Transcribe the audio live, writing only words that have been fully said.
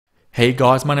Hey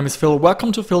guys, my name is Phil.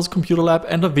 Welcome to Phil's Computer Lab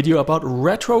and a video about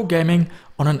retro gaming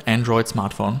on an Android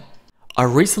smartphone. I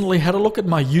recently had a look at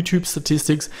my YouTube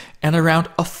statistics and around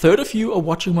a third of you are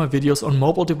watching my videos on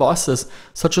mobile devices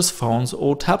such as phones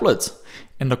or tablets,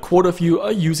 and a quarter of you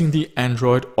are using the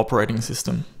Android operating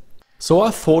system. So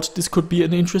I thought this could be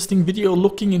an interesting video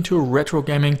looking into retro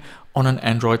gaming on an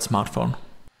Android smartphone.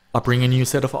 I bring a new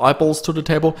set of eyeballs to the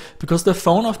table because the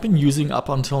phone I've been using up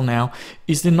until now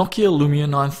is the Nokia Lumia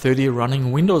 930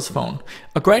 running Windows phone.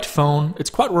 A great phone, it's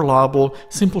quite reliable,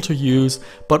 simple to use,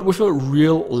 but with a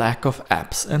real lack of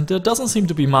apps, and there doesn't seem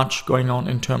to be much going on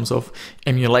in terms of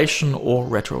emulation or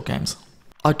retro games.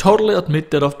 I totally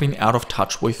admit that I've been out of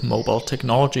touch with mobile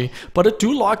technology, but I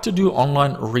do like to do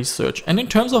online research, and in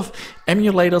terms of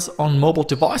emulators on mobile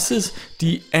devices,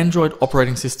 the Android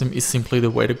operating system is simply the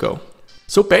way to go.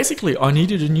 So basically I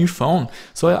needed a new phone,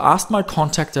 so I asked my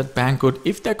contact at Banggood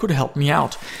if they could help me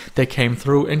out. They came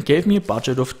through and gave me a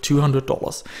budget of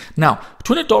 $200. Now,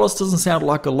 $200 doesn't sound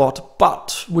like a lot,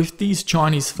 but with these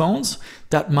Chinese phones,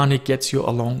 that money gets you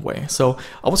a long way. So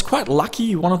I was quite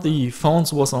lucky, one of the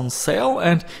phones was on sale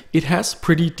and it has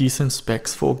pretty decent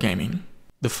specs for gaming.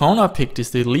 The phone I picked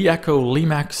is the LeEco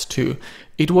LeMax 2.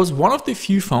 It was one of the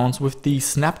few phones with the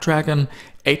Snapdragon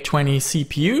 820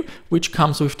 CPU, which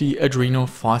comes with the Adreno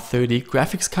 530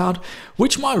 graphics card,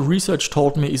 which my research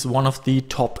told me is one of the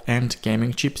top-end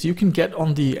gaming chips you can get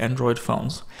on the Android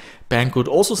phones. Banggood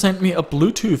also sent me a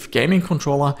Bluetooth gaming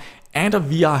controller and a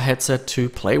VR headset to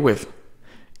play with.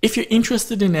 If you're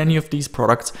interested in any of these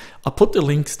products, I'll put the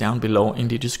links down below in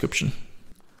the description.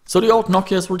 So the old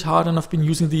Nokia is retired and I've been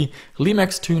using the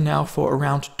LeMax 2 now for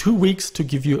around 2 weeks to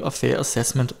give you a fair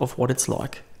assessment of what it's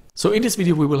like. So in this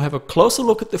video we will have a closer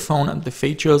look at the phone and the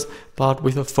features, but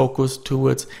with a focus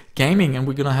towards gaming, and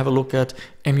we're gonna have a look at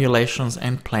emulations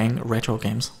and playing retro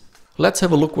games. Let's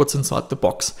have a look what's inside the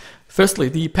box. Firstly,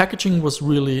 the packaging was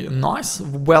really nice,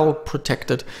 well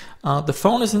protected. The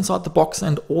phone is inside the box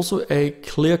and also a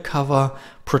clear cover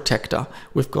protector.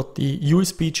 We've got the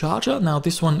USB charger. Now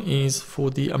this one is for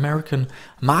the American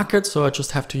market, so I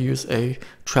just have to use a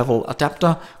travel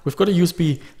adapter. We've got a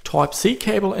USB Type-C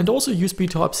cable and also USB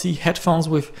Type-C headphones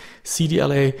with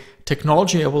CDLA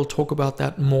technology. I will talk about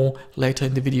that more later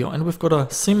in the video. And we've got a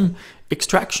SIM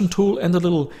extraction tool and a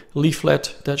little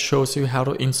leaflet that shows you how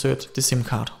to insert the SIM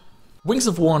card. Wings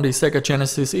of War on the Sega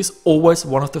Genesis is always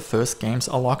one of the first games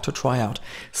I like to try out,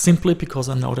 simply because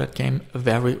I know that game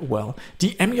very well.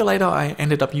 The emulator I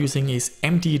ended up using is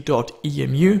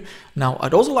md.emu. Now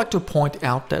I'd also like to point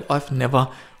out that I've never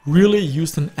really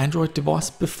used an Android device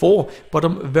before, but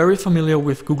I'm very familiar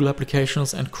with Google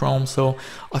applications and Chrome, so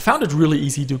I found it really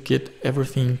easy to get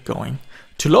everything going.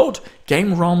 To load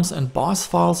game ROMs and BIOS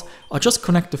files, I just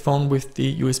connect the phone with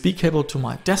the USB cable to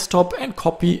my desktop and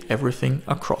copy everything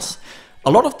across.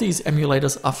 A lot of these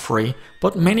emulators are free,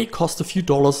 but many cost a few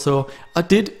dollars, so I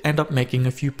did end up making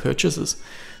a few purchases.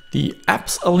 The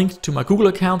apps are linked to my Google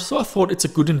account, so I thought it's a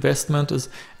good investment as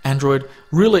Android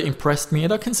really impressed me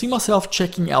and I can see myself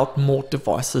checking out more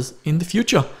devices in the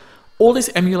future. All these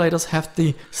emulators have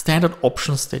the standard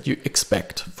options that you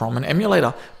expect from an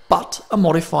emulator, but are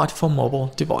modified for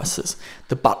mobile devices.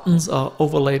 The buttons are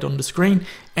overlaid on the screen,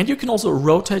 and you can also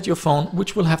rotate your phone,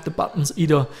 which will have the buttons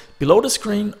either below the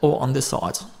screen or on the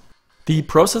sides. The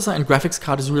processor and graphics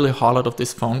card is really a highlight of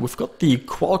this phone. We've got the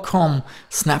Qualcomm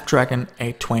Snapdragon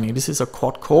 820. This is a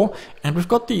quad core, and we've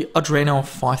got the Adreno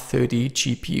 530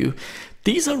 GPU.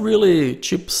 These are really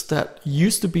chips that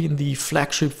used to be in the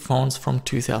flagship phones from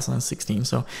 2016,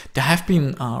 so they have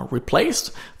been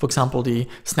replaced. For example, the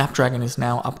Snapdragon is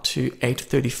now up to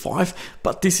 835,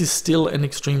 but this is still an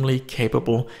extremely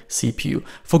capable CPU.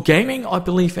 For gaming, I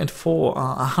believe, and for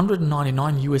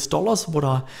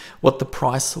 $199 what the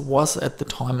price was at the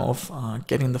time of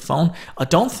getting the phone, I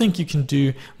don't think you can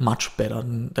do much better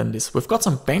than this. We've got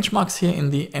some benchmarks here. In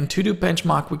the Antutu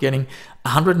benchmark, we're getting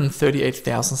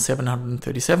 138,737.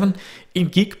 In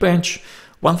Geekbench,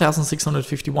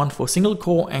 1,651 for single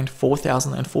core and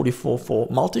 4,044 for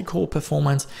multi-core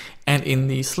performance. And in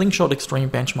the Slingshot Extreme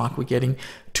benchmark, we're getting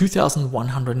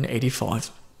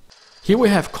 2,185. Here we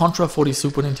have Contra for the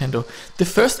Super Nintendo. The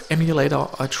first emulator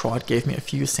I tried gave me a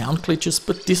few sound glitches,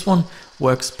 but this one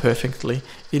works perfectly.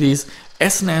 It is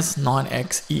SNES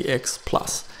 9X EX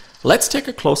Plus. Let's take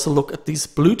a closer look at this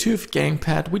Bluetooth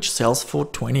gamepad, which sells for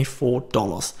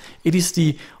 $24. It is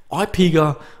the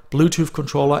iPiga Bluetooth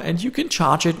controller and you can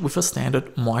charge it with a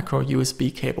standard micro USB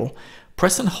cable.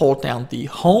 Press and hold down the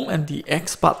home and the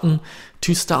X button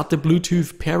to start the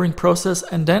Bluetooth pairing process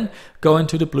and then go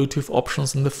into the Bluetooth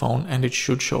options in the phone and it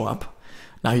should show up.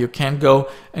 Now you can go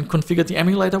and configure the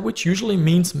emulator, which usually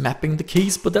means mapping the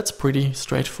keys, but that's pretty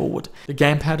straightforward. The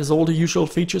gamepad has all the usual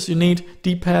features you need: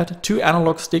 D-pad, 2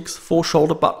 analog sticks, 4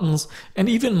 shoulder buttons, and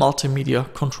even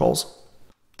multimedia controls.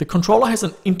 The controller has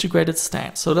an integrated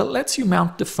stand, so that lets you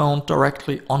mount the phone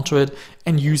directly onto it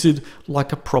and use it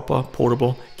like a proper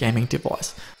portable gaming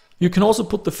device. You can also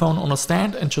put the phone on a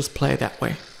stand and just play that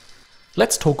way.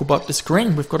 Let's talk about the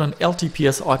screen. We've got an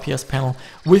LTPS IPS panel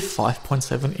with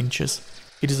 5.7 inches.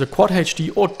 It is a Quad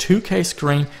HD or 2K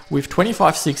screen with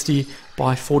 2560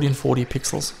 by 1440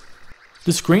 pixels.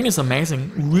 The screen is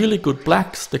amazing, really good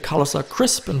blacks, the colors are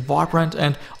crisp and vibrant,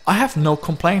 and I have no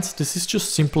complaints. This is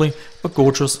just simply a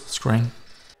gorgeous screen.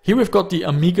 Here we've got the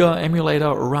Amiga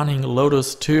emulator running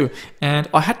Lotus 2, and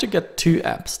I had to get 2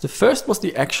 apps. The first was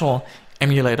the actual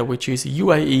emulator, which is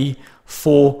UAE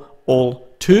 4 All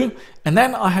 2, and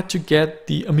then I had to get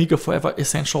the Amiga Forever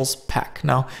Essentials pack.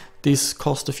 Now this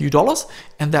cost a few dollars,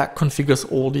 and that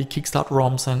configures all the Kickstart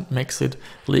ROMs and makes it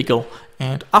legal.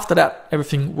 And after that,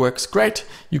 everything works great.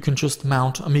 You can just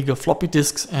mount Amiga floppy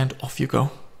disks and off you go.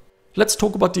 Let's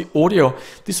talk about the audio.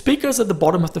 The speaker is at the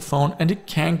bottom of the phone and it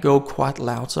can go quite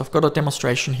loud. So I've got a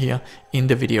demonstration here in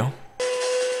the video.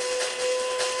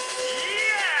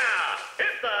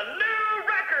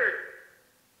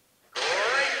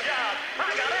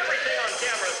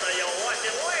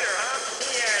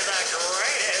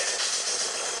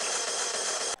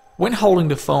 When holding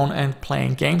the phone and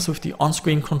playing games with the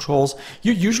on-screen controls,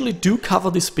 you usually do cover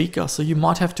the speaker, so you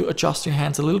might have to adjust your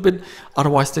hands a little bit,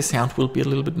 otherwise the sound will be a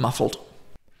little bit muffled.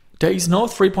 There is no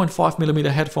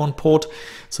 3.5mm headphone port,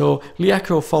 so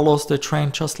LeEco follows the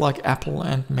trend just like Apple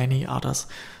and many others.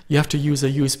 You have to use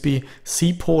a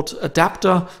USB-C port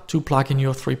adapter to plug in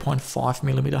your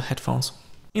 3.5mm headphones.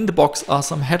 In the box are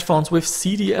some headphones with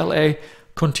CDLA,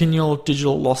 continual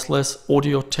digital lossless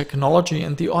audio technology,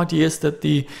 and the idea is that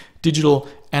the digital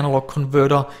analog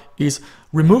converter is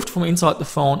removed from inside the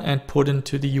phone and put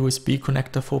into the USB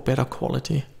connector for better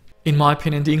quality. In my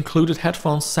opinion, the included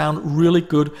headphones sound really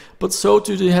good, but so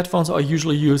do the headphones I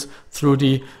usually use through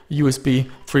the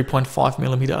USB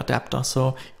 3.5mm adapter.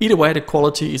 So either way, the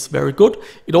quality is very good.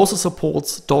 It also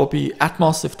supports Dolby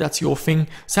Atmos if that's your thing.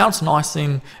 Sounds nice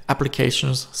in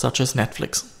applications such as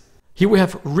Netflix. Here we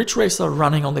have Ridge Racer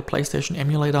running on the PlayStation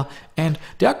emulator, and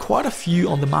there are quite a few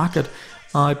on the market.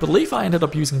 I believe I ended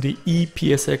up using the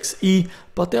ePSX-E,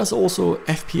 but there's also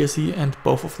FPSE, and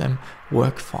both of them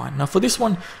work fine. Now for this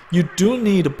one, you do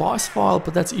need a BIOS file,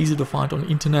 but that's easy to find on the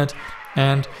internet,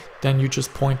 and then you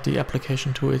just point the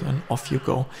application to it and off you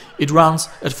go. It runs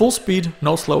at full speed,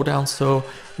 no slowdown, so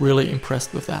really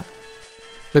impressed with that.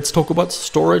 Let's talk about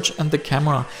storage and the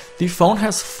camera. The phone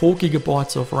has 4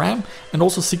 GB of RAM and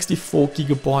also 64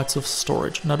 GB of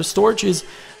storage. Now the storage is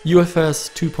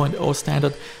UFS 2.0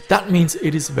 standard. That means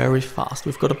it is very fast.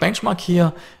 We've got a benchmark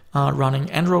here running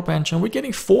Android Bench, and we're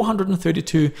getting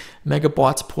 432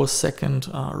 megabytes per second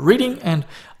reading and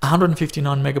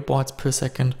 159 megabytes per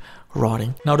second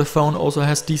writing. Now the phone also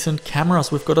has decent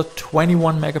cameras. We've got a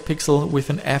 21 megapixel with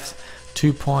an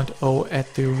f2.0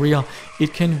 at the rear.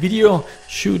 It can video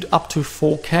shoot up to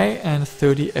 4K and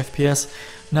 30 FPS.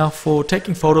 Now for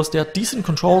taking photos, there are decent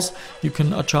controls. You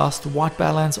can adjust white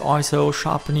balance, ISO,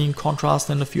 sharpening, contrast,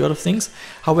 and a few other things.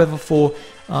 However, for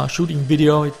shooting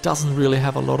video, it doesn't really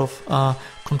have a lot of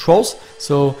controls,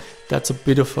 so that's a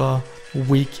bit of a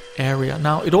weak area.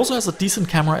 Now it also has a decent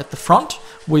camera at the front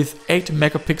with 8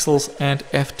 megapixels and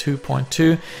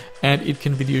f2.2, and it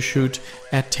can video shoot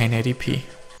at 1080p.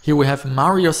 Here we have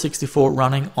Mario 64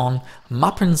 running on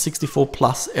Mappen 64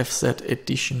 Plus FZ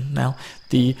Edition. Now,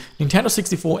 the Nintendo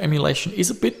 64 emulation is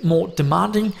a bit more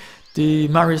demanding. The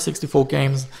Mario 64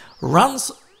 games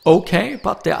runs okay,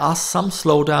 but there are some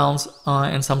slowdowns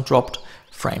and some dropped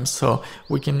frames. So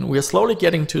we are slowly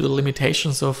getting to the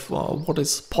limitations of what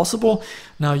is possible.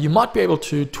 Now you might be able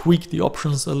to tweak the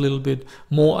options a little bit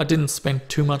more. I didn't spend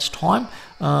too much time,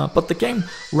 but the game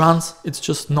runs. It's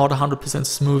just not 100%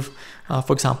 smooth.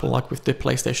 For example, like with the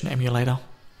PlayStation emulator.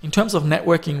 In terms of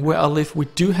networking, where I live, we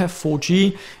do have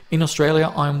 4G. In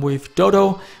Australia, I'm with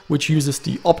Dodo, which uses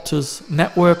the Optus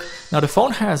network. Now the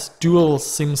phone has dual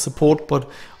SIM support, but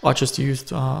I just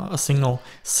used a single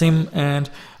SIM, and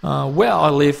where I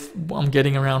live, I'm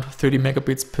getting around 30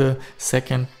 megabits per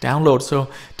second download. So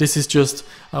this is just,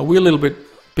 we're a little bit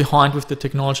behind with the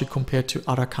technology compared to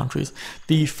other countries.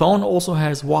 The phone also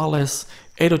has wireless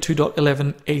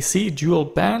 802.11 AC dual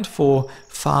band for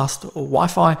fast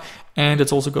Wi-Fi, and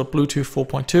it's also got Bluetooth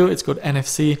 4.2, it's got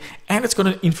NFC, and it's got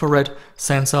an infrared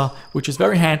sensor, which is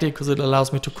very handy because it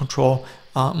allows me to control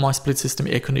my split system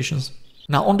air conditions.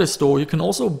 Now on this store you can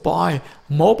also buy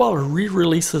mobile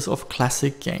re-releases of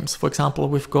classic games. For example,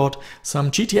 we've got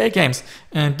some GTA games,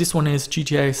 and this one is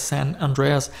GTA San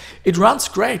Andreas. It runs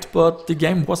great, but the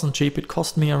game wasn't cheap. It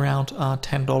cost me around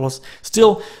 $10.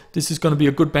 Still, this is going to be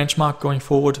a good benchmark going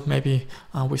forward, maybe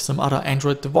with some other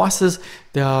Android devices.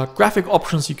 There are graphic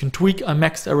options you can tweak. I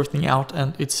maxed everything out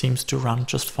and it seems to run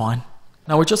just fine.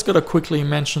 Now we just got to quickly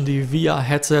mention the VR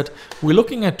headset. We're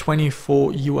looking at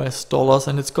 $24 US,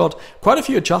 and it's got quite a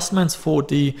few adjustments for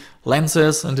the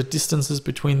lenses and the distances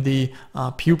between the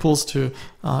pupils to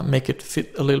make it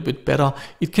fit a little bit better.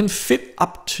 It can fit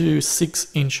up to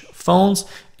 6-inch phones,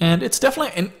 and it's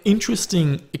definitely an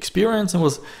interesting experience. It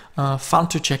was fun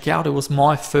to check out. It was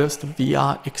my first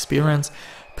VR experience.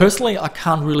 Personally, I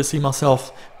can't really see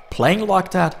myself playing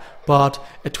like that, but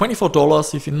at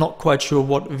 $24, if you're not quite sure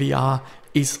what VR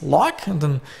is like, and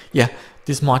then yeah,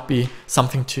 this might be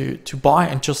something to buy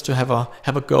and just to have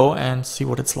a go and see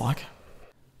what it's like.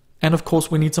 And of course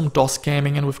we need some DOS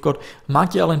gaming, and we've got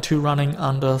MonkeyIsland 2 running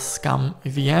under Scum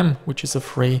VM, which is a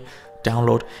free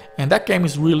download, and that game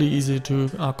is really easy to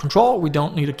control. We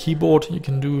don't need a keyboard. You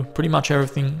can do pretty much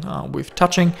everything with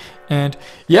touching, and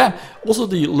yeah, also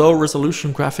the low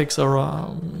resolution graphics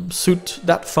are suit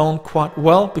that phone quite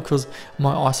well because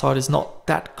my eyesight is not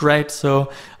that great,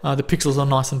 so the pixels are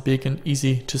nice and big and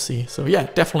easy to see. So yeah,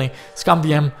 definitely Scum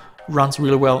VM runs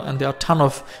really well, and there are a ton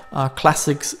of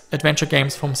classics adventure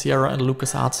games from Sierra and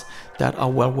LucasArts that are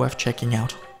well worth checking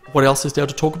out. What else is there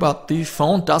to talk about? The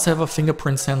phone does have a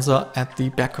fingerprint sensor at the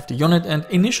back of the unit, and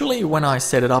initially when I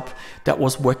set it up that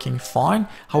was working fine.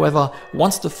 However,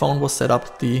 once the phone was set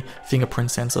up, the fingerprint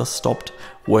sensor stopped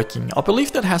working. I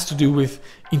believe that has to do with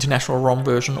international ROM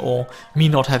version or me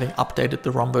not having updated the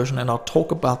ROM version, and I'll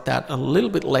talk about that a little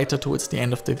bit later towards the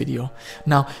end of the video.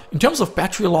 Now, in terms of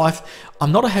battery life,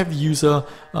 I'm not a heavy user,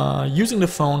 using the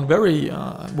phone very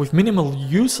with minimal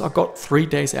use. I got 3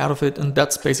 days out of it, and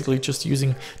that's basically just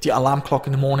using the alarm clock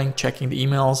in the morning, checking the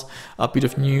emails, a bit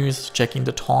of news, checking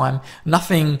the time,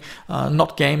 nothing,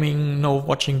 not gaming, no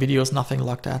watching videos, nothing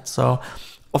like that. So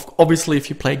obviously, if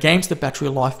you play games, the battery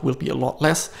life will be a lot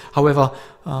less. However,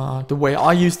 the way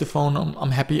I use the phone,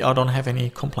 I'm happy. I don't have any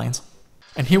complaints.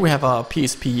 And here we have a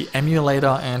PSP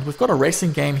emulator, and we've got a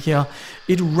racing game here.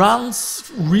 It runs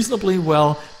reasonably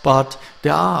well, but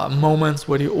there are moments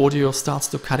where the audio starts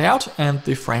to cut out and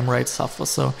the frame rate suffers.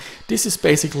 So this is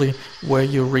basically where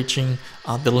you're reaching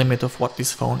the limit of what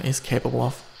this phone is capable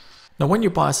of. Now, when you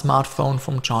buy a smartphone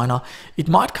from China, it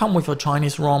might come with a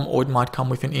Chinese ROM or it might come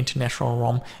with an international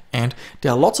ROM, and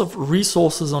there are lots of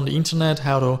resources on the internet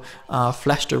how to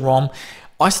flash the ROM.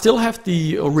 I still have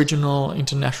the original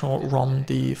international ROM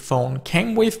the phone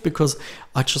came with because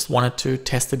I just wanted to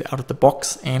test it out of the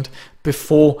box, and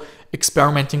before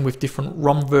experimenting with different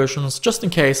ROM versions, just in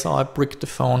case I bricked the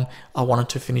phone, I wanted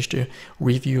to finish the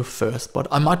review first. But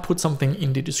I might put something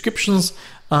in the descriptions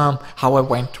how I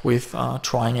went with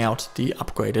trying out the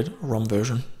upgraded ROM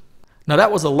version. Now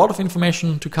that was a lot of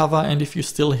information to cover, and if you're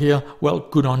still here, well,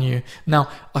 good on you. Now,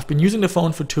 I've been using the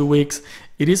phone for 2 weeks.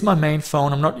 It is my main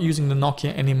phone. I'm not using the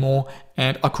Nokia anymore,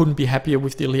 and I couldn't be happier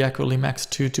with the LeEco LeMax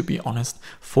 2, to be honest.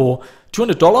 For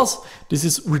 $200, this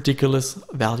is ridiculous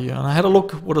value. And I had a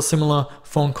look what a similar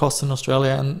phone costs in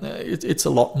Australia, and it's a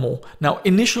lot more. Now,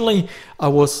 initially, I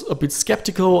was a bit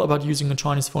skeptical about using a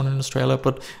Chinese phone in Australia,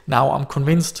 but now I'm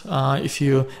convinced if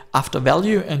you're after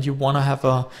value and you want to have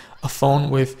a phone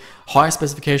with higher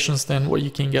specifications than what you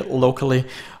can get locally,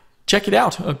 check it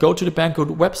out. Go to the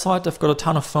Banggood website. They've got a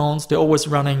ton of phones. They're always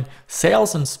running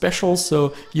sales and specials,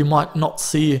 so you might not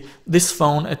see this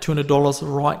phone at $200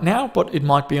 right now, but it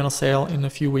might be on a sale in a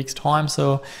few weeks' time.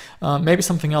 So maybe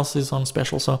something else is on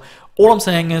special. So all I'm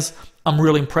saying is I'm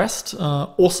really impressed.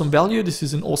 Awesome value. This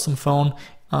is an awesome phone.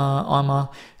 I'm a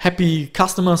happy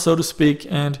customer, so to speak,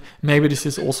 and maybe this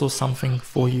is also something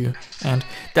for you. And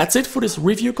that's it for this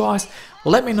review, guys.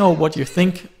 Let me know what you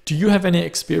think. Do you have any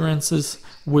experiences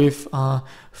with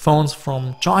phones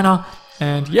from China?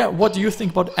 And yeah, what do you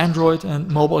think about Android and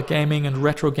mobile gaming and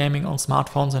retro gaming on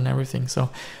smartphones and everything? So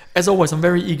as always, I'm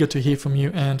very eager to hear from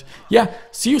you, and yeah,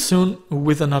 see you soon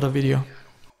with another video.